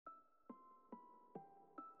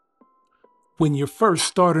When you're first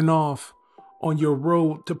starting off on your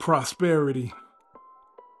road to prosperity,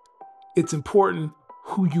 it's important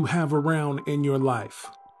who you have around in your life,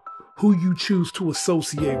 who you choose to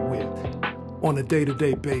associate with on a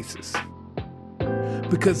day-to-day basis.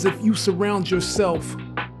 Because if you surround yourself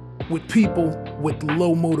with people with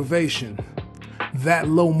low motivation, that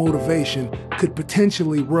low motivation could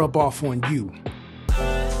potentially rub off on you,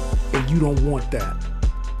 and you don't want that.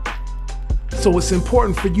 So it's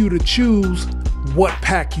important for you to choose what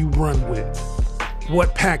pack you run with,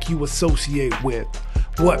 what pack you associate with,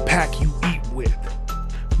 what pack you eat with.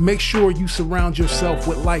 Make sure you surround yourself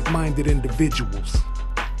with like-minded individuals.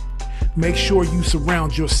 Make sure you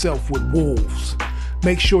surround yourself with wolves.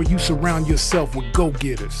 Make sure you surround yourself with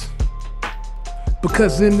go-getters.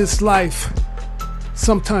 Because in this life,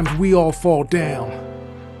 sometimes we all fall down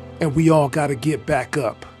and we all gotta get back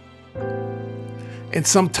up. And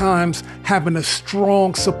sometimes having a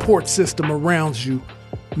strong support system around you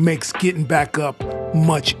makes getting back up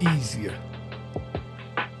much easier.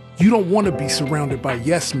 You don't want to be surrounded by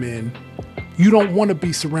yes men. You don't want to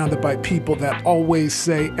be surrounded by people that always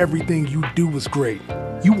say everything you do is great.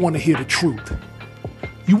 You want to hear the truth.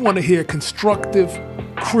 You want to hear constructive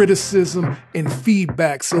criticism and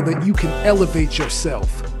feedback so that you can elevate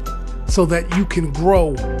yourself, so that you can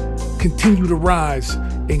grow, continue to rise,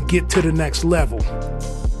 and get to the next level.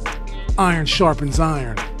 Iron sharpens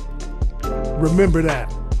iron. Remember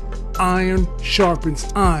that. Iron sharpens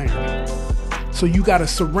iron. So you got to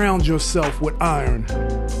surround yourself with iron.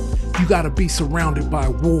 You got to be surrounded by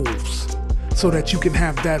wolves so that you can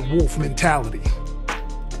have that wolf mentality.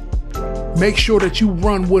 Make sure that you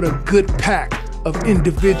run with a good pack of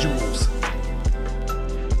individuals.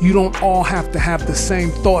 You don't all have to have the same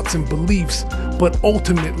thoughts and beliefs, but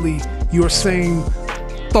ultimately your same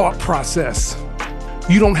thought process.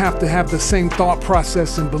 You don't have to have the same thought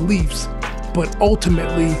process and beliefs, but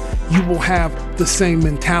ultimately you will have the same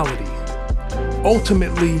mentality.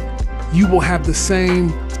 Ultimately, you will have the same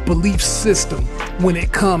belief system when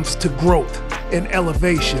it comes to growth and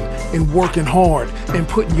elevation and working hard and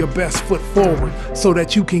putting your best foot forward so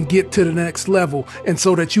that you can get to the next level and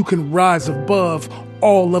so that you can rise above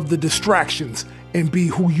all of the distractions and be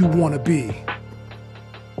who you want to be.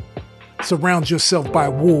 Surround yourself by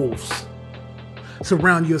wolves.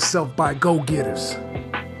 Surround yourself by go-getters.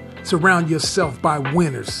 Surround yourself by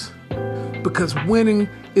winners. Because winning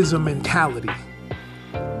is a mentality.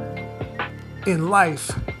 In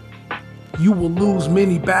life, you will lose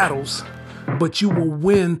many battles, but you will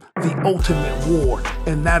win the ultimate war,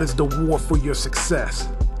 and that is the war for your success.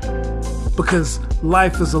 Because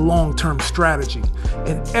life is a long-term strategy,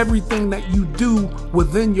 and everything that you do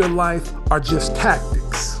within your life are just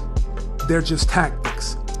tactics. They're just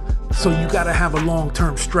tactics. So you gotta have a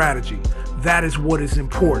long-term strategy. That is what is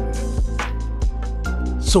important.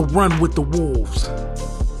 So run with the wolves.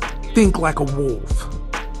 Think like a wolf.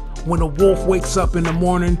 When a wolf wakes up in the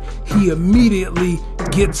morning, he immediately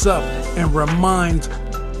gets up and reminds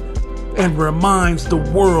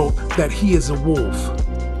the world that he is a wolf.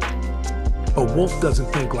 A wolf doesn't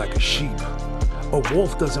think like a sheep. A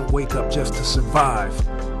wolf doesn't wake up just to survive.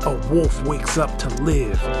 A wolf wakes up to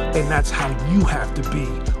live, and that's how you have to be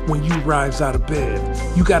when you rise out of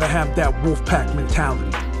bed. You gotta have that wolf pack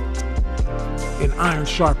mentality. And iron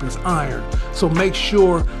sharpens iron. So make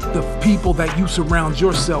sure the people that you surround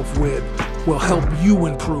yourself with will help you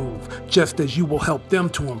improve, just as you will help them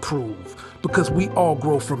to improve, because we all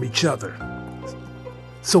grow from each other.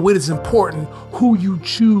 So it is important who you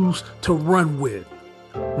choose to run with.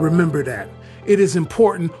 Remember that. It is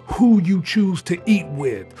important who you choose to eat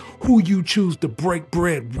with, who you choose to break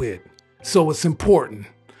bread with. So it's important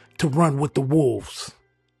to run with the wolves.